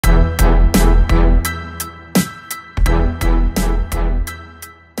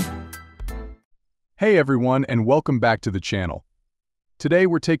Hey everyone, and welcome back to the channel. Today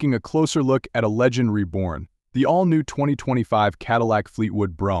we're taking a closer look at a legend reborn, the all-new 2025 Cadillac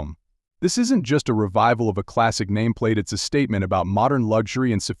Fleetwood Brougham. This isn't just a revival of a classic nameplate, it's a statement about modern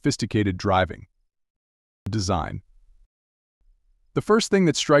luxury and sophisticated driving. Design. The first thing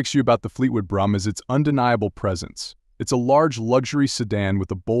that strikes you about the Fleetwood Brougham is its undeniable presence. It's a large luxury sedan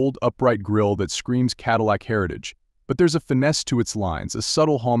with a bold, upright grille that screams Cadillac heritage. But there's a finesse to its lines, a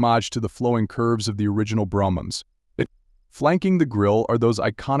subtle homage to the flowing curves of the original Brahmans. Flanking the grille are those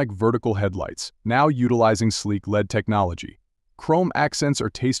iconic vertical headlights, now utilizing sleek LED technology. Chrome accents are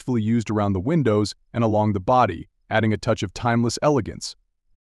tastefully used around the windows and along the body, adding a touch of timeless elegance.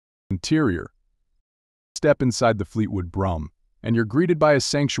 Interior. Step inside the Fleetwood Brougham, and you're greeted by a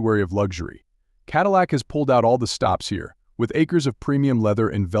sanctuary of luxury. Cadillac has pulled out all the stops here, with acres of premium leather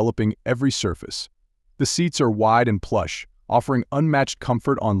enveloping every surface. The seats are wide and plush, offering unmatched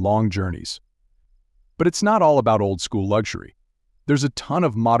comfort on long journeys. But it's not all about old-school luxury. There's a ton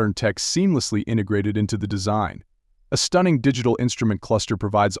of modern tech seamlessly integrated into the design. A stunning digital instrument cluster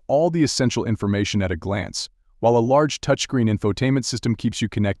provides all the essential information at a glance, while a large touchscreen infotainment system keeps you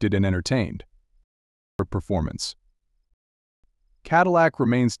connected and entertained. Performance. Cadillac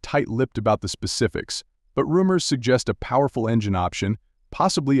remains tight-lipped about the specifics, but rumors suggest a powerful engine option,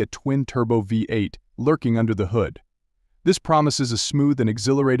 possibly a twin-turbo V8, lurking under the hood. This promises a smooth and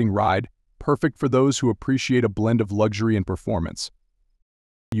exhilarating ride, perfect for those who appreciate a blend of luxury and performance.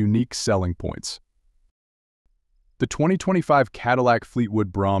 Unique selling points. The 2025 Cadillac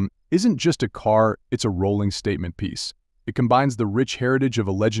Fleetwood Brougham isn't just a car, it's a rolling statement piece. It combines the rich heritage of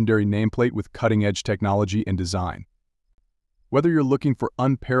a legendary nameplate with cutting-edge technology and design. Whether you're looking for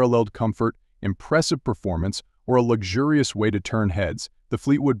unparalleled comfort, impressive performance, or a luxurious way to turn heads, the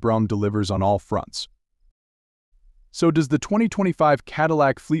Fleetwood Brougham delivers on all fronts. So does the 2025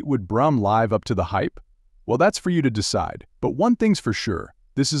 Cadillac Fleetwood Brougham live up to the hype? Well, that's for you to decide, but one thing's for sure,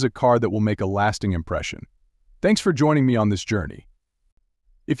 this is a car that will make a lasting impression. Thanks for joining me on this journey.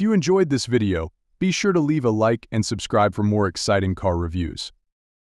 If you enjoyed this video, be sure to leave a like and subscribe for more exciting car reviews.